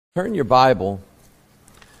Turn your Bible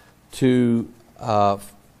to,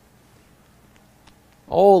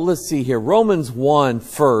 let's see here, Romans 1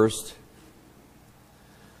 first.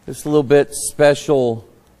 Just a little bit special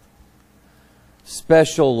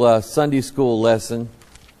Sunday school lesson.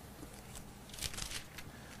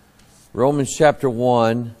 Romans chapter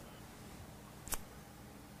 1.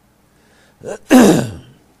 I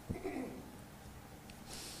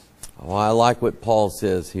like what Paul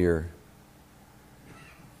says here.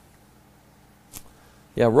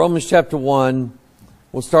 Yeah, Romans chapter 1,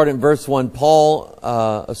 we'll start in verse 1. Paul,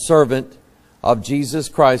 a servant of Jesus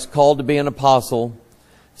Christ, called to be an apostle,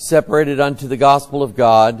 separated unto the gospel of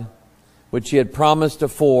God, which he had promised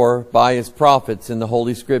afore by his prophets in the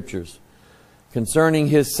Holy Scriptures, concerning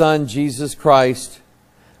his Son, Jesus Christ,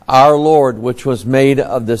 our Lord, which was made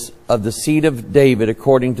of the seed of David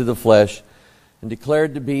according to the flesh, and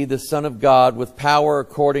declared to be the Son of God with power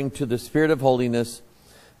according to the Spirit of holiness,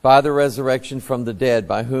 by the resurrection from the dead,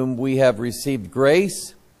 by whom we have received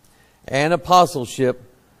grace and apostleship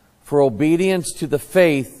for obedience to the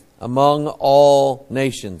faith among all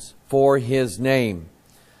nations, for his name,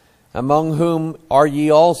 among whom are ye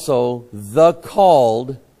also the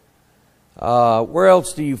called. Where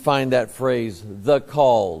else do you find that phrase, the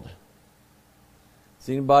called? Does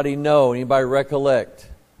anybody know? Anybody recollect?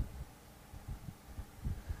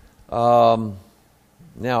 Now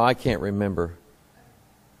I can't remember.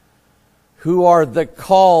 Who are the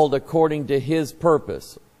called according to his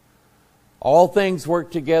purpose. All things work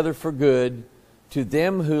together for good to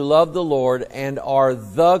them who love the Lord and are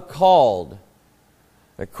the called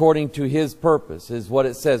according to his purpose, is what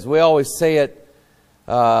it says. We always say it,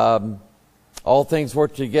 all things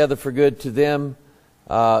work together for good to them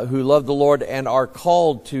who love the Lord and are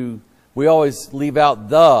called to. We always leave out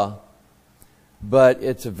the, but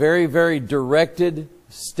it's a very, very directed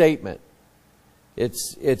statement.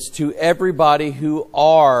 It's to everybody who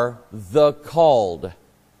are the called,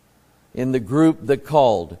 in the group the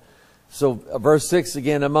called. So verse 6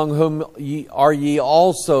 again, among whom are ye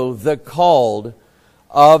also the called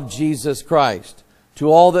of Jesus Christ.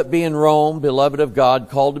 To all that be in Rome, beloved of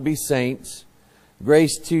God, called to be saints,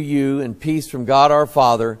 grace to you and peace from God our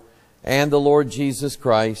Father and the Lord Jesus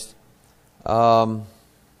Christ. Let's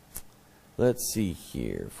see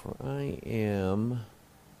here, for I am...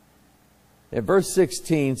 In verse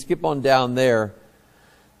 16, skip on down there,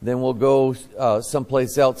 then we'll go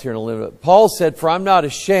someplace else here in a little bit. Paul said, for I'm not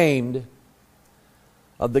ashamed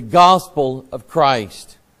of the gospel of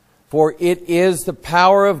Christ, for it is the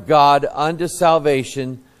power of God unto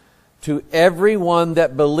salvation to everyone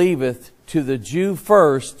that believeth, to the Jew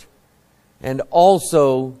first, and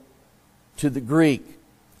also to the Greek.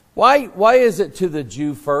 Why is it to the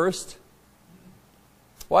Jew first?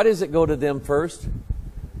 Why does it go to them first?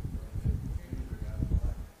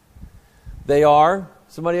 They are.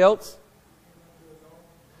 Somebody else?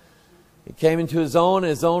 He came into his own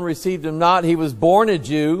received him not. He was born a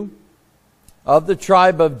Jew of the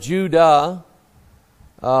tribe of Judah,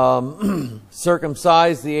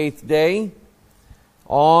 circumcised the 8th day,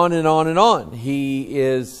 on and on and on. He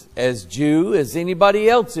is as Jew as anybody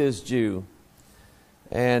else is Jew.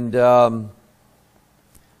 And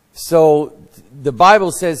so the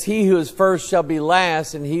Bible says, he who is first shall be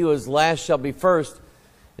last, and he who is last shall be first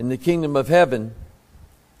in the kingdom of heaven.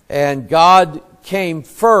 And God came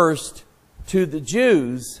first to the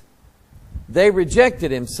Jews. They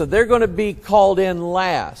rejected him, so they're going to be called in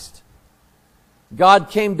last. God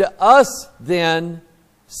came to us then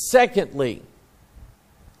secondly,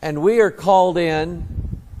 and we are called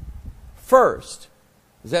in first.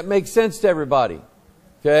 Does that make sense to everybody?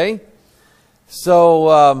 Okay?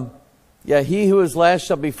 So, he who is last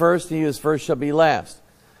shall be first, and he who is first shall be last.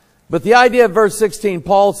 But the idea of verse 16,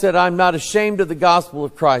 Paul said, I'm not ashamed of the gospel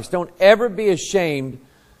of Christ. Don't ever be ashamed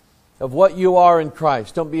of what you are in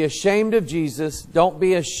Christ. Don't be ashamed of Jesus. Don't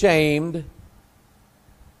be ashamed.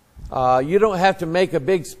 You don't have to make a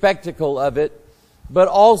big spectacle of it. But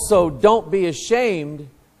also, don't be ashamed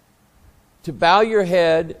to bow your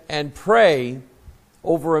head and pray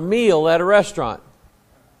over a meal at a restaurant.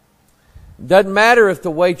 Doesn't matter if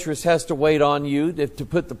the waitress has to wait on you to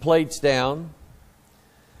put the plates down.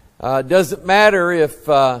 Doesn't matter if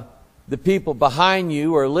the people behind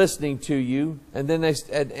you are listening to you and then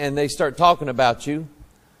they start talking about you.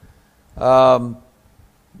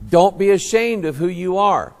 Don't be ashamed of who you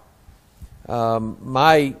are.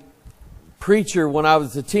 My preacher, when I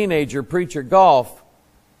was a teenager, Preacher Golf,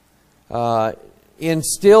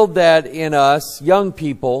 instilled that in us young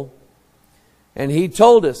people. And he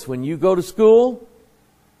told us, when you go to school,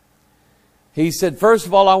 he said, first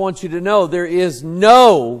of all, I want you to know there is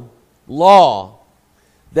no law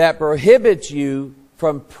that prohibits you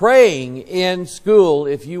from praying in school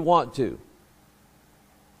if you want to.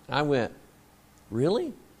 I went,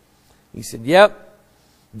 really? He said, yep.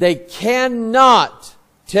 They cannot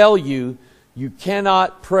tell you you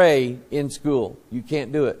cannot pray in school. You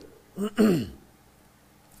can't do it.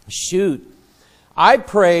 Shoot. I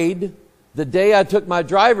prayed the day I took my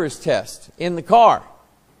driver's test in the car.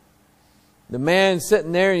 The man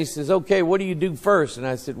sitting there and he says, okay, what do you do first? And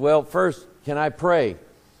I said, well, first, can I pray?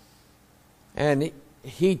 And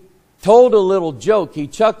he told a little joke. He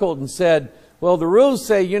chuckled and said, well, the rules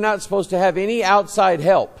say you're not supposed to have any outside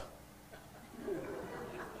help.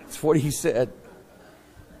 That's what he said.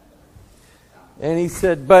 And he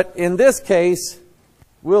said, but in this case,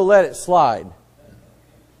 we'll let it slide.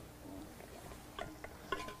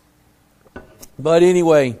 But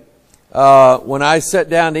anyway, when I sat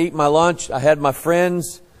down to eat my lunch, I had my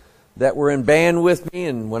friends that were in band with me.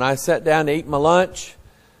 And when I sat down to eat my lunch,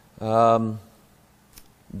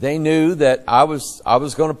 they knew that I was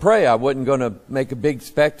going to pray. I wasn't going to make a big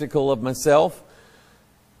spectacle of myself.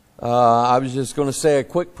 I was just going to say a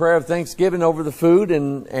quick prayer of thanksgiving over the food,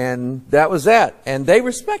 and that was that. And they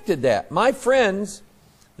respected that. My friends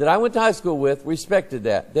that I went to high school with respected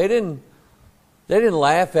that. They didn't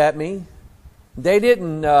laugh at me. They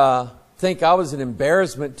didn't think I was an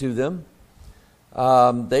embarrassment to them.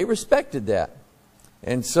 They respected that.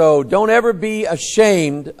 And so don't ever be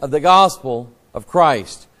ashamed of the gospel of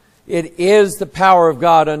Christ. It is the power of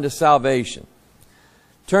God unto salvation.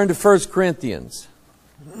 Turn to 1 Corinthians.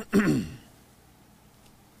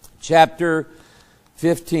 Chapter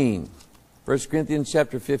 15. 1 Corinthians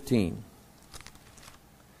chapter 15.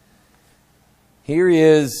 Here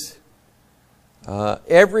is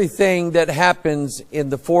everything that happens in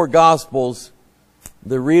the four Gospels,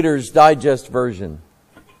 the Reader's Digest version.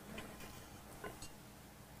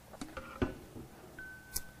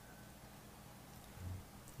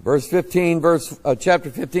 Chapter 15,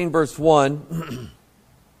 verse 1.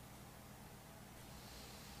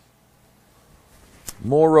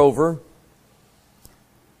 Moreover,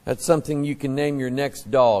 that's something you can name your next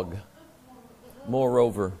dog.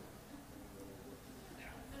 Moreover.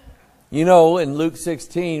 You know, in Luke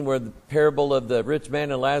 16, where the parable of the rich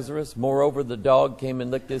man and Lazarus, moreover, the dog came and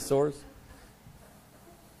licked his sores.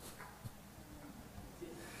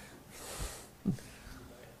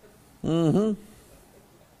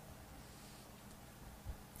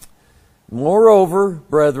 Moreover,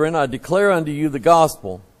 brethren, I declare unto you the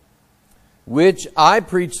gospel, which I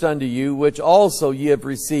preached unto you, which also ye have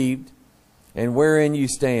received, and wherein you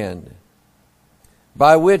stand,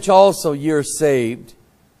 by which also ye are saved,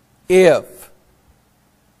 if.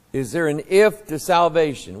 Is there an if to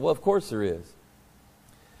salvation? Well, of course there is.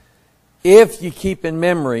 If you keep in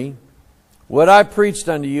memory what I preached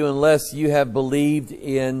unto you, unless you have believed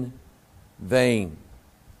in vain.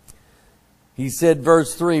 He said,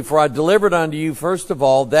 verse 3, for I delivered unto you first of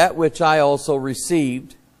all that which I also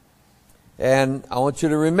received. And I want you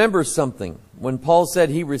to remember something. When Paul said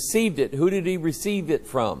he received it, who did he receive it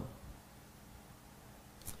from?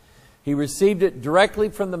 He received it directly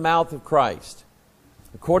from the mouth of Christ.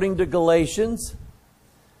 According to Galatians,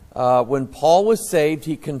 when Paul was saved,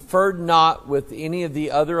 he conferred not with any of the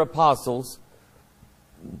other apostles,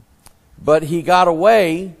 but he got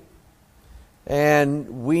away,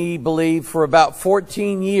 and we believe for about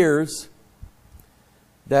 14 years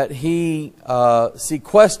that he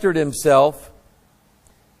sequestered himself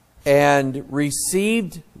and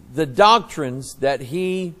received the doctrines that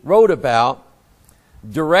he wrote about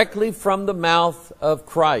directly from the mouth of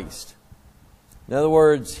Christ. In other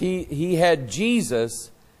words, he had Jesus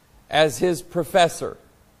as his professor.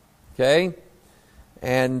 Okay?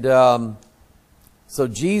 And so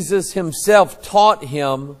Jesus himself taught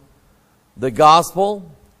him the gospel,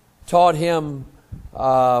 taught him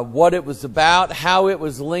what it was about, how it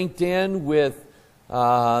was linked in with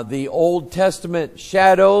the Old Testament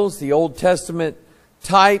shadows, the Old Testament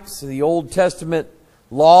types, the Old Testament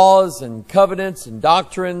laws and covenants and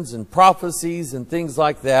doctrines and prophecies and things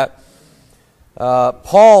like that.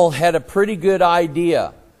 Paul had a pretty good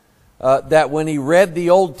idea that when he read the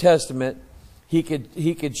Old Testament, he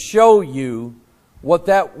could show you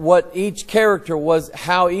what each character was,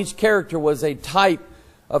 how each character was a type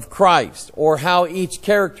of Christ, or how each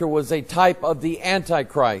character was a type of the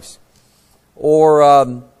Antichrist,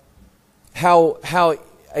 or how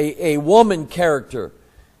a woman character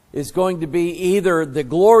is going to be either the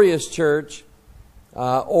glorious church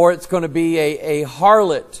or it's going to be a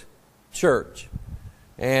harlot church.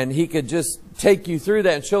 And he could just take you through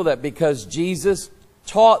that and show that, because Jesus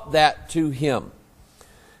taught that to him.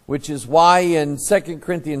 Which is why in 2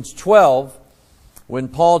 Corinthians 12, when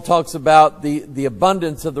Paul talks about the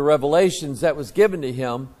abundance of the revelations that was given to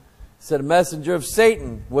him, he said, a messenger of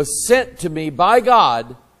Satan was sent to me by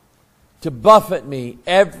God to buffet me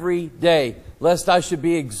every day, lest I should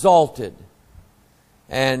be exalted.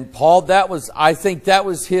 And Paul, I think that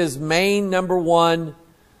was his main number one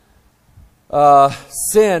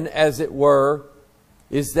sin, as it were,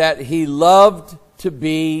 is that he loved to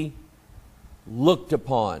be looked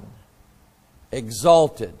upon,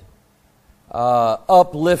 exalted,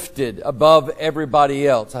 uplifted above everybody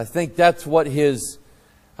else. I think that's what his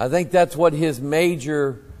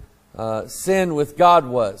major sin with God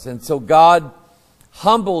was. And so God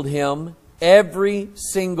humbled him every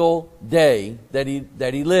single day that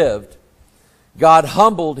he lived. God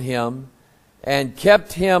humbled him and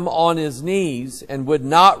kept him on his knees and would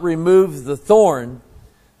not remove the thorn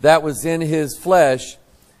that was in his flesh.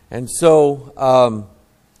 And so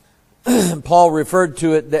Paul referred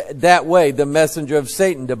to it that way, the messenger of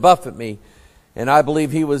Satan, to buffet me. And I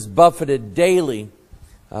believe he was buffeted daily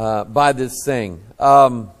by this thing.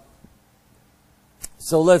 So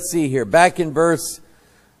let's see here. Back in verse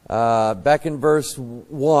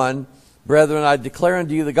 1, brethren, I declare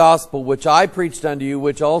unto you the gospel which I preached unto you,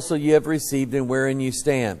 which also ye have received, and wherein ye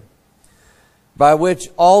stand, by which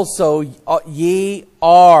also ye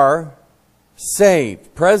are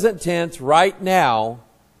saved. Present tense, right now,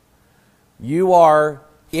 you are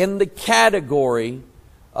in the category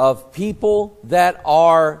of people that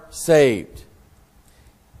are saved.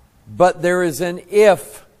 But there is an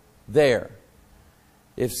if there.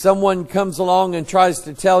 If someone comes along and tries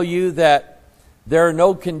to tell you that there are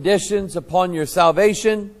no conditions upon your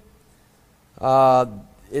salvation,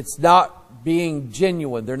 it's not being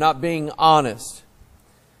genuine. They're not being honest.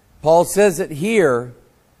 Paul says it here,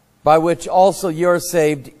 by which also you are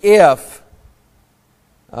saved, if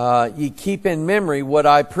ye keep in memory what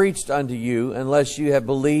I preached unto you, unless you have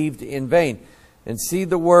believed in vain. And see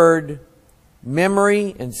the word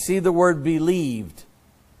memory and see the word believed.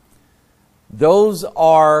 Those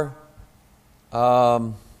are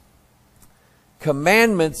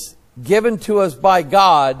commandments given to us by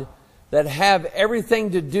God that have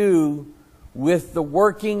everything to do with the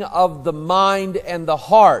working of the mind and the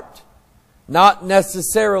heart, not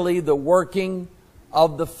necessarily the working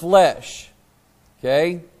of the flesh.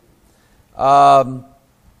 Okay?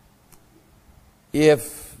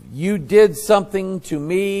 If you did something to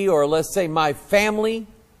me, or let's say my family,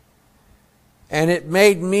 and it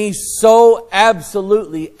made me so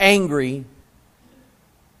absolutely angry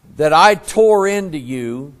that I tore into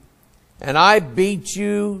you and I beat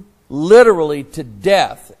you literally to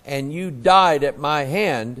death and you died at my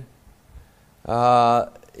hand,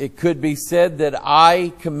 it could be said that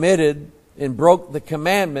I committed and broke the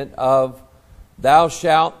commandment of thou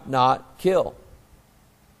shalt not kill.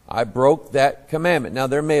 I broke that commandment. Now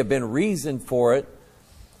there may have been a reason for it,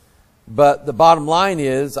 but the bottom line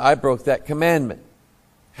is I broke that commandment.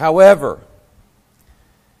 However,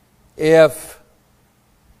 if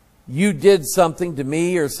you did something to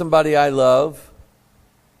me or somebody I love,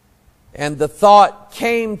 and the thought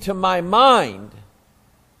came to my mind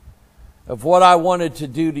of what I wanted to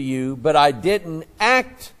do to you, but I didn't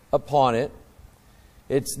act upon it,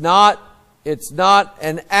 it's not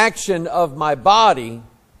an action of my body,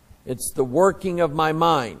 it's the working of my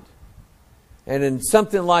mind. And in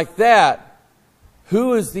something like that,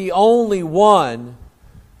 who is the only one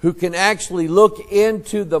who can actually look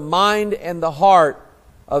into the mind and the heart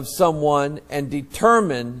of someone and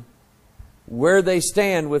determine where they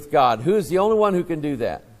stand with God? Who is the only one who can do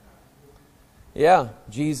that? Yeah,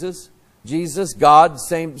 Jesus. Jesus, God,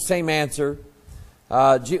 same answer.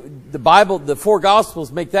 The Bible, the four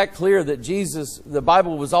Gospels make that clear that Jesus, the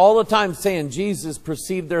Bible was all the time saying Jesus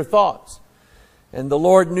perceived their thoughts. And the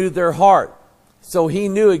Lord knew their heart. So He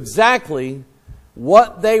knew exactly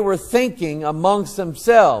what they were thinking amongst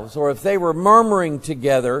themselves, or if they were murmuring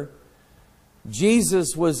together.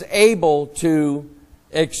 Jesus was able to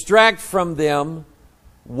extract from them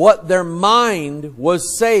what their mind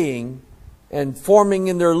was saying and forming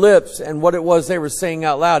in their lips, and what it was they were saying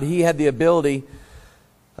out loud. He had the ability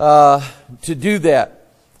to do that.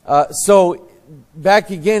 So back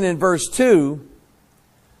again in verse 2,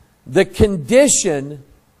 the condition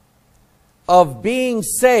of being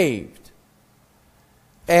saved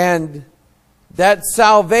and that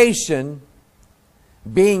salvation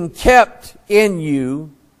being kept in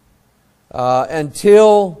you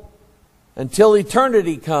until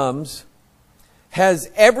eternity comes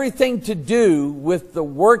has everything to do with the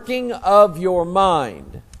working of your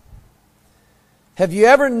mind. Have you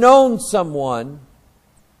ever known someone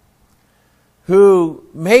who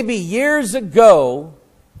maybe years ago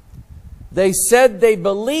They said they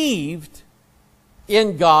believed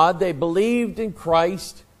in God. They believed in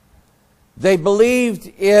Christ. They believed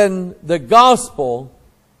in the gospel.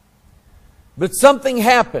 But something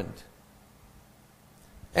happened.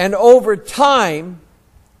 And over time,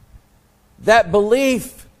 that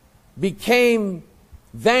belief became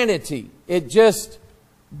vanity. It just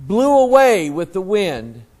blew away with the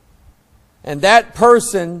wind. And that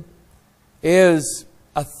person is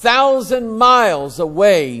 1,000 miles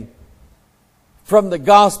away from the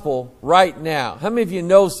gospel right now. How many of you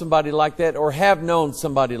know somebody like that or have known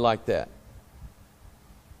somebody like that?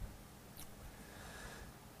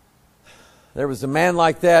 There was a man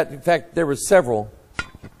like that. In fact, there were several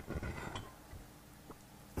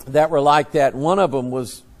that were like that. One of them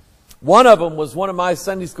was one of my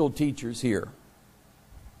Sunday school teachers here,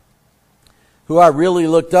 who I really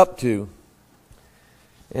looked up to.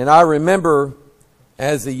 And I remember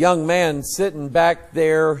as a young man sitting back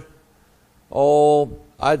there,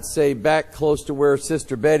 I'd say back close to where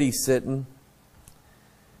Sister Betty's sitting.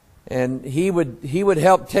 And he would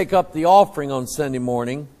help take up the offering on Sunday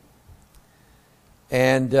morning.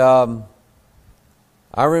 And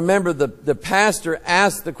I remember the pastor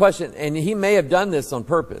asked the question, and he may have done this on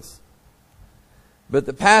purpose. But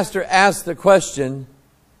the pastor asked the question,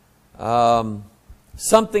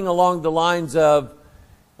 something along the lines of,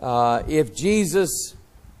 if Jesus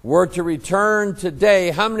were to return today,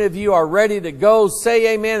 how many of you are ready to go?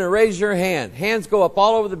 Say amen and raise your hand. Hands go up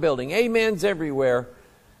all over the building. Amens everywhere.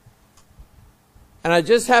 And I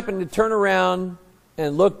just happened to turn around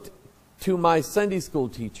and looked to my Sunday school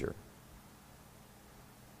teacher.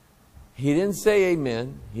 He didn't say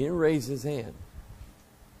amen. He didn't raise his hand.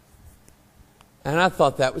 And I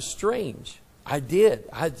thought that was strange. I did.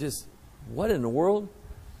 What in the world?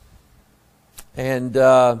 And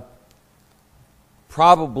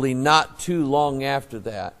probably not too long after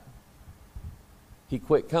that, he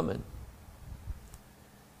quit coming.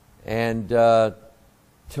 And to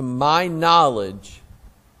my knowledge,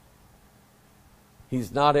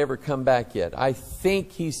 he's not ever come back yet. I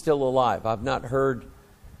think he's still alive. I've not heard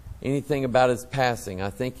anything about his passing.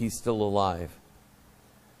 I think he's still alive.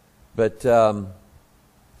 But that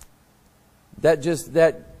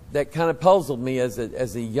kind of puzzled me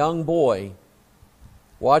as a young boy,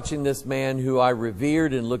 watching this man who I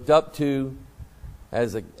revered and looked up to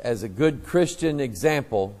as a good Christian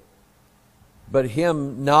example, but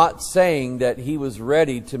him not saying that he was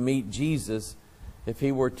ready to meet Jesus if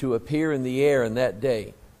he were to appear in the air in that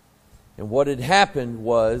day. And what had happened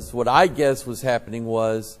was, what I guess was happening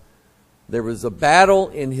was, there was a battle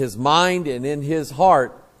in his mind and in his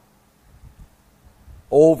heart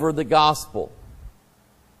over the gospel.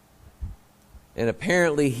 And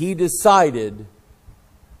apparently he decided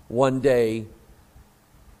one day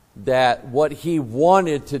that what he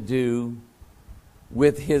wanted to do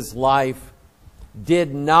with his life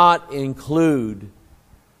did not include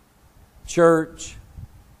church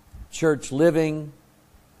living,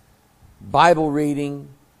 Bible reading,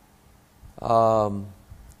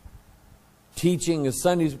 teaching a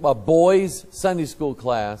boys' Sunday school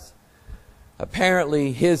class.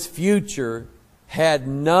 Apparently his future had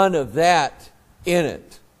none of that in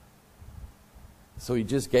it. So he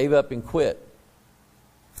just gave up and quit.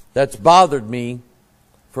 That's bothered me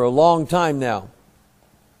for a long time now.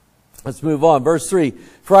 Let's move on. Verse 3.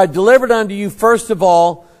 For I delivered unto you first of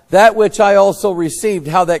all that which I also received,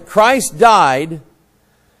 how that Christ died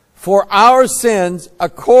for our sins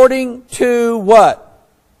according to what?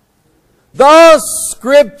 The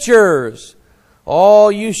Scriptures. Oh,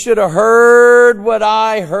 you should have heard what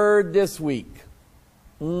I heard this week.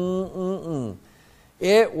 It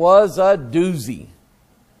was a doozy.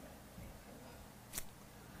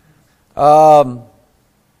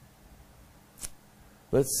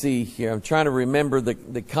 Let's see here. I'm trying to remember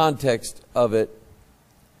the context of it.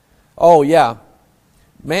 Oh, yeah.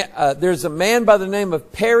 There's a man by the name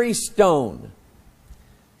of Perry Stone.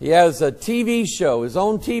 He has a TV show, his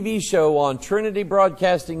own TV show on Trinity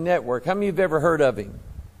Broadcasting Network. How many of you have ever heard of him?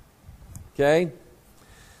 Okay. A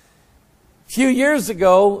few years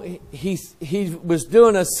ago, he was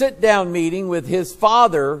doing a sit-down meeting with his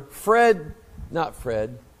father, not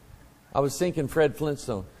Fred. I was thinking Fred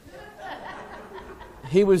Flintstone.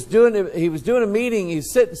 He was doing a meeting.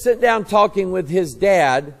 He's sitting down talking with his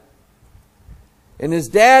dad. And his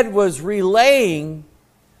dad was relaying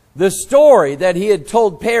the story that he had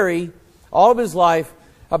told Perry all of his life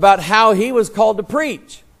about how he was called to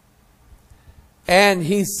preach. And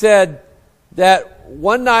he said that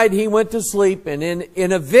one night he went to sleep, and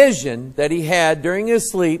in a vision that he had during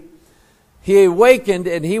his sleep, he awakened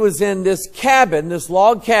and he was in this cabin, this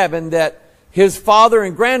log cabin that his father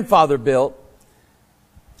and grandfather built.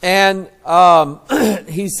 And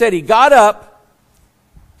he said he got up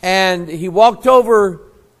and he walked over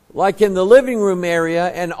like in the living room area,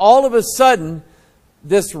 and all of a sudden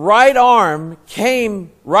this right arm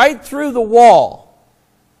came right through the wall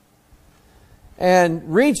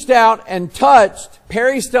and reached out and touched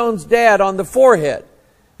Perry Stone's dad on the forehead,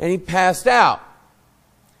 and he passed out.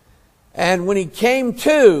 And when he came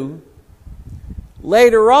to,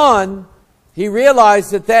 later on, he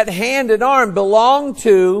realized that that hand and arm belonged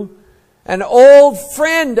to an old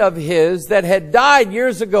friend of his that had died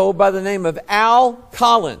years ago by the name of Al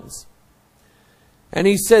Collins. And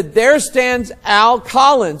he said, there stands Al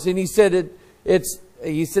Collins. And he said,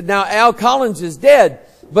 now Al Collins is dead,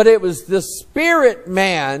 but it was the spirit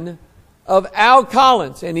man of Al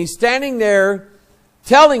Collins. And he's standing there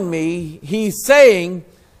telling me, he's saying,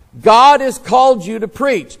 God has called you to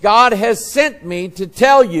preach. God has sent me to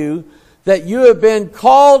tell you that you have been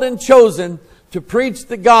called and chosen to preach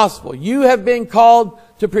the gospel. You have been called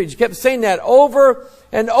to preach. He kept saying that over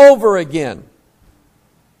and over again.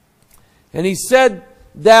 And he said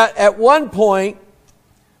that at one point,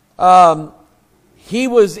 he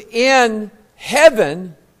was in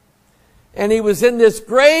heaven, and he was in this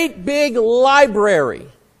great big library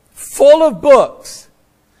full of books.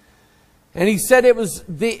 And he said it was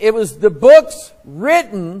the books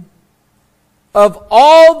written of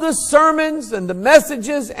all the sermons and the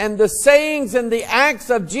messages and the sayings and the acts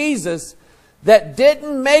of Jesus that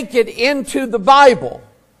didn't make it into the Bible.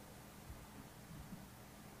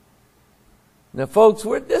 Now, folks,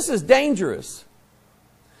 this is dangerous,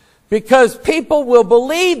 because people will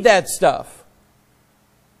believe that stuff.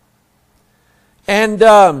 And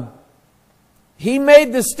he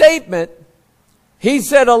made the statement. He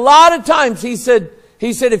said a lot of times, he said,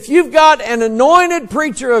 if you've got an anointed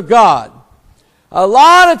preacher of God, a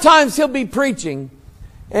lot of times he'll be preaching,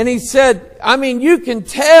 and he said, I mean, you can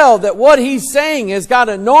tell that what he's saying has got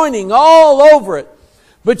anointing all over it,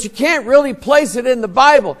 but you can't really place it in the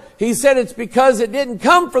Bible. He said it's because it didn't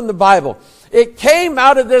come from the Bible. It came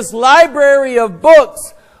out of this library of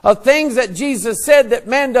books of things that Jesus said that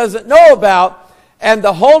man doesn't know about, and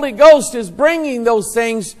the Holy Ghost is bringing those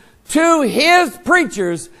things to his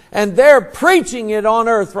preachers, and they're preaching it on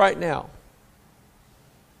earth right now.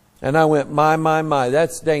 And I went, my,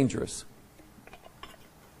 that's dangerous.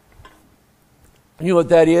 You know what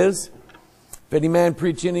that is? If any man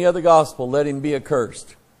preach any other gospel, let him be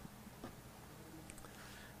accursed.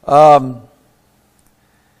 If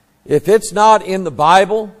it's not in the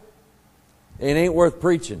Bible, it ain't worth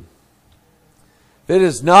preaching. If it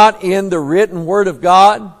is not in the written Word of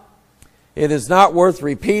God, it is not worth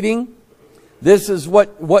repeating. This is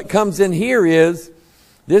what comes in here is,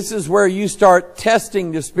 this is where you start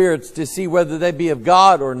testing the spirits to see whether they be of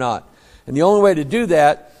God or not. And the only way to do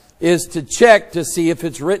that is to check to see if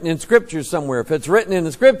it's written in Scripture somewhere. If it's written in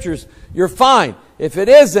the Scriptures, you're fine. If it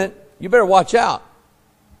isn't, you better watch out,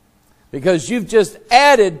 because you've just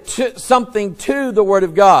added something to the Word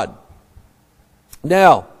of God.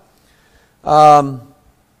 Now,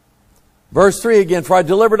 verse 3 again, for I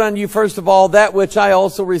delivered unto you first of all that which I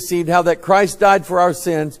also received, how that Christ died for our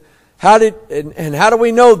sins. How do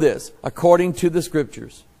we know this? According to the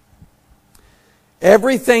Scriptures.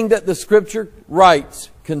 Everything that the Scripture writes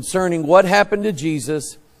concerning what happened to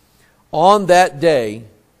Jesus on that day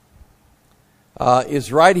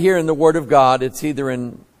is right here in the Word of God. It's either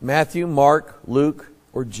in Matthew, Mark, Luke,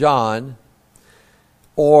 or John,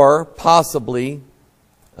 or possibly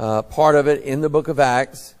part of it in the book of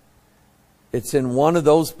Acts. It's in one of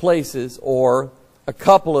those places or a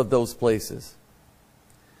couple of those places.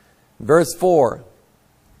 Verse 4,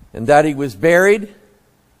 and that he was buried,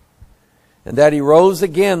 and that he rose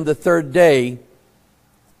again the third day,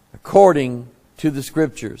 according to the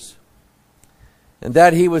Scriptures. And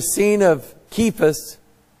that he was seen of Cephas,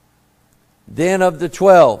 then of the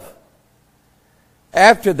 12.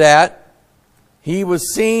 After that, he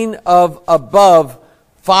was seen of above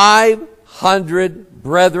 500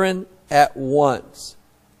 brethren at once.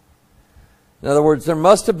 In other words, there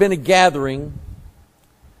must have been a gathering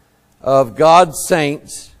of God's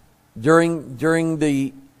saints during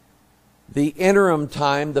the interim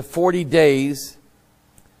time, the 40 days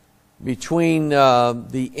between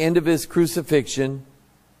the end of his crucifixion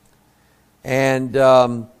and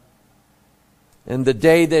the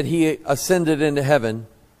day that he ascended into heaven.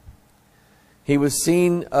 He was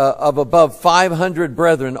seen of above 500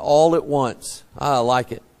 brethren all at once. I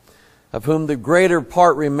like it. Of whom the greater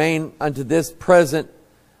part remain unto this present,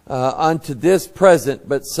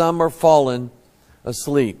 but some are fallen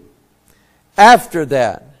asleep. After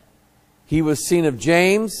that, he was seen of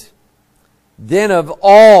James, then of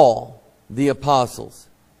all the apostles.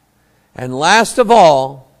 And last of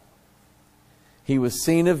all, he was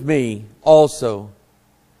seen of me also,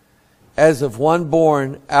 as of one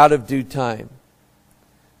born out of due time.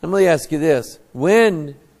 Let me ask you this.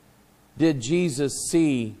 When did Jesus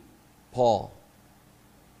see Paul?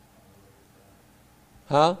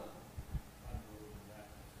 Huh?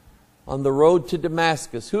 On the road to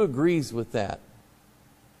Damascus. Who agrees with that?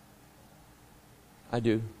 I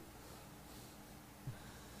do.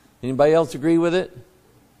 Anybody else agree with it?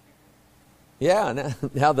 Yeah,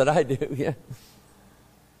 now that I do, yeah.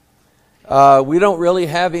 We don't really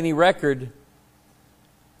have any record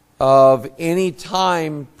of any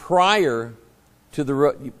time prior to the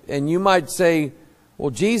road. And you might say,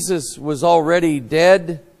 well, Jesus was already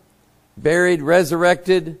dead, buried,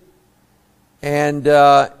 resurrected, and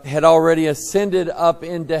had already ascended up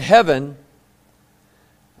into heaven.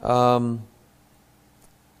 And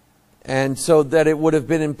so that it would have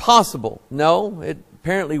been impossible. No, it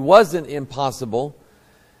apparently wasn't impossible,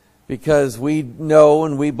 because we know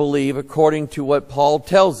and we believe, according to what Paul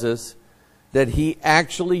tells us, that he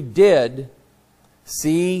actually did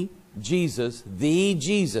see Jesus, the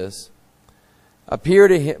Jesus, appear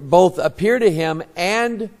to him, both appear to him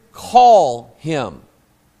and call him.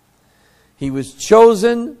 He was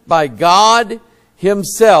chosen by God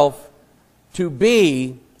himself to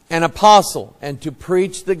be an apostle and to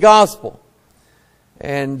preach the gospel.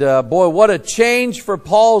 And boy, what a change for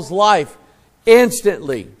Paul's life.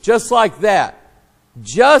 Instantly, just like that.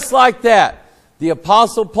 Just like that. The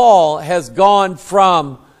Apostle Paul has gone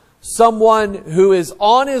from someone who is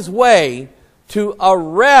on his way to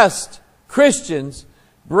arrest Christians,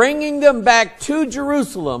 bringing them back to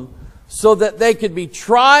Jerusalem so that they could be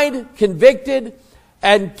tried, convicted,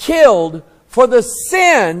 and killed for the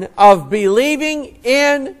sin of believing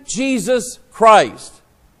in Jesus Christ.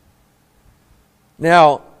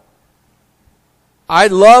 Now, I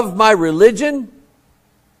love my religion.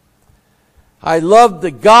 I love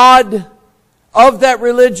the God of that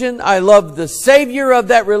religion. I love the Savior of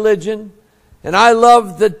that religion. And I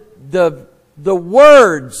love the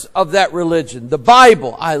words of that religion, the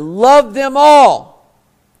Bible. I love them all.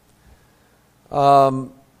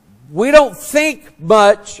 We don't think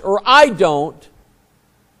much, or I don't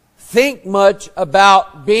think much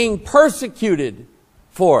about being persecuted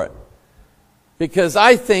for it. Because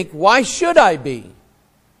I think, why should I be?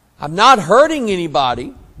 I'm not hurting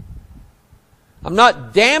anybody. I'm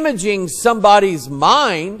not damaging somebody's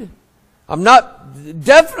mind. I'm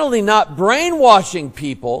definitely not brainwashing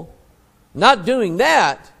people. I'm not doing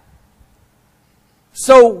that.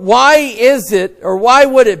 So why is it, or why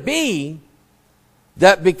would it be,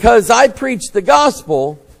 that because I preach the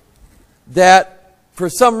gospel, that for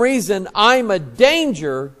some reason I'm a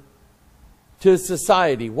danger to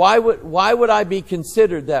society? Why would I be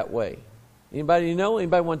considered that way? Anybody know?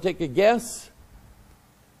 Anybody want to take a guess?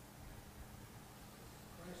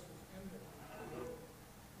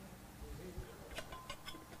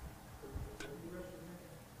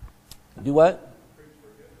 Do what?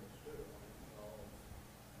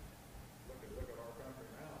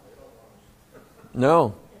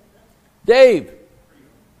 No. Dave.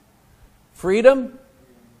 Freedom?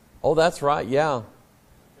 Oh, that's right. Yeah.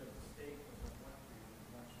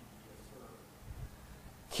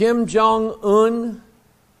 Kim Jong-un,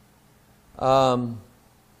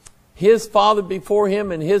 his father before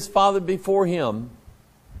him and his father before him,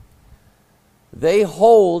 they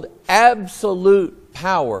hold absolute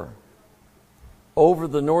power over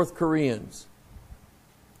the North Koreans.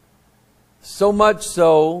 So much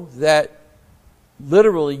so that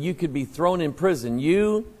literally you could be thrown in prison,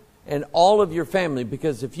 you and all of your family,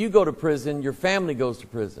 because if you go to prison, your family goes to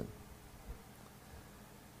prison.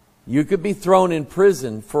 You could be thrown in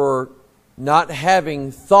prison for not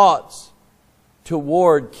having thoughts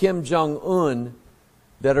toward Kim Jong-un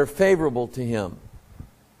that are favorable to him.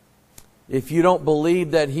 If you don't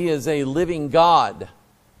believe that he is a living God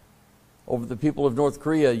over the people of North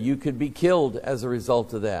Korea, you could be killed as a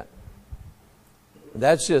result of that.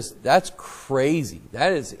 That's crazy.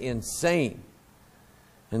 That is insane.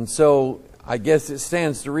 And so I guess it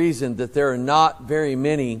stands to reason that there are not very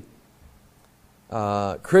many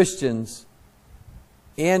Christians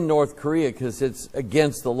in North Korea, because it's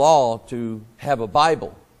against the law to have a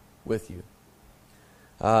Bible with you.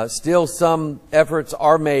 Still, some efforts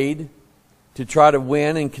are made to try to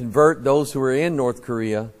win and convert those who are in North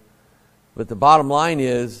Korea. But the bottom line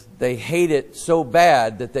is they hate it so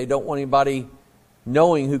bad that they don't want anybody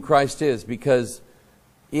knowing who Christ is, because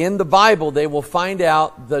in the Bible they will find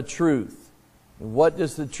out the truth. And what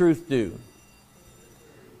does the truth do?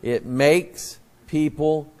 It makes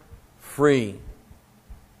people free.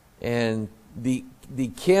 And the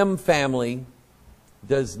Kim family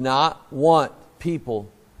does not want people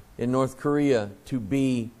in North Korea to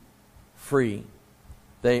be free.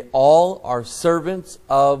 They all are servants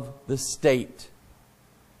of the state,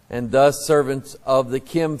 and thus servants of the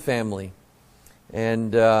Kim family.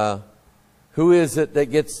 And who is it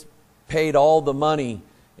that gets paid all the money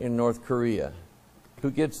in North Korea?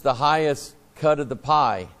 Who gets the highest cut of the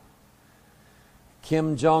pie?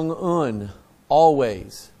 Kim Jong-un,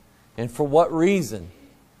 always. And for what reason?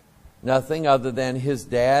 Nothing other than his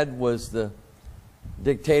dad was the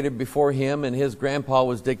dictator before him, and his grandpa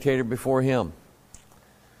was dictator before him.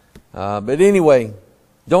 But anyway,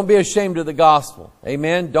 don't be ashamed of the gospel.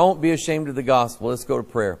 Amen? Don't be ashamed of the gospel. Let's go to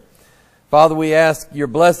prayer. Father, we ask your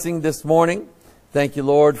blessing this morning. Thank you,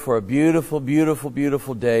 Lord, for a beautiful, beautiful,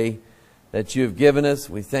 beautiful day that you have given us.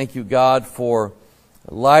 We thank you, God, for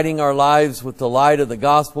lighting our lives with the light of the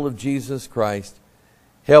gospel of Jesus Christ.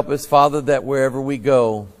 Help us, Father, that wherever we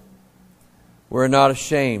go, we're not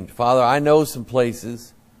ashamed. Father, I know some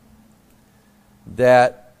places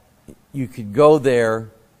that you could go there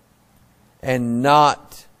and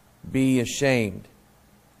not be ashamed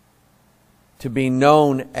to be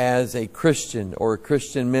known as a Christian or a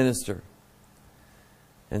Christian minister.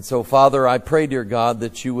 And so, Father, I pray, dear God,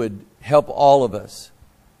 that you would help all of us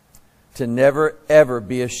to never, ever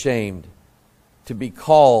be ashamed to be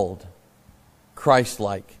called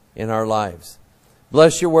Christ-like in our lives.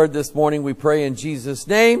 Bless your word this morning, we pray in Jesus'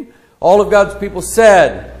 name. All of God's people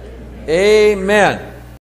said, Amen.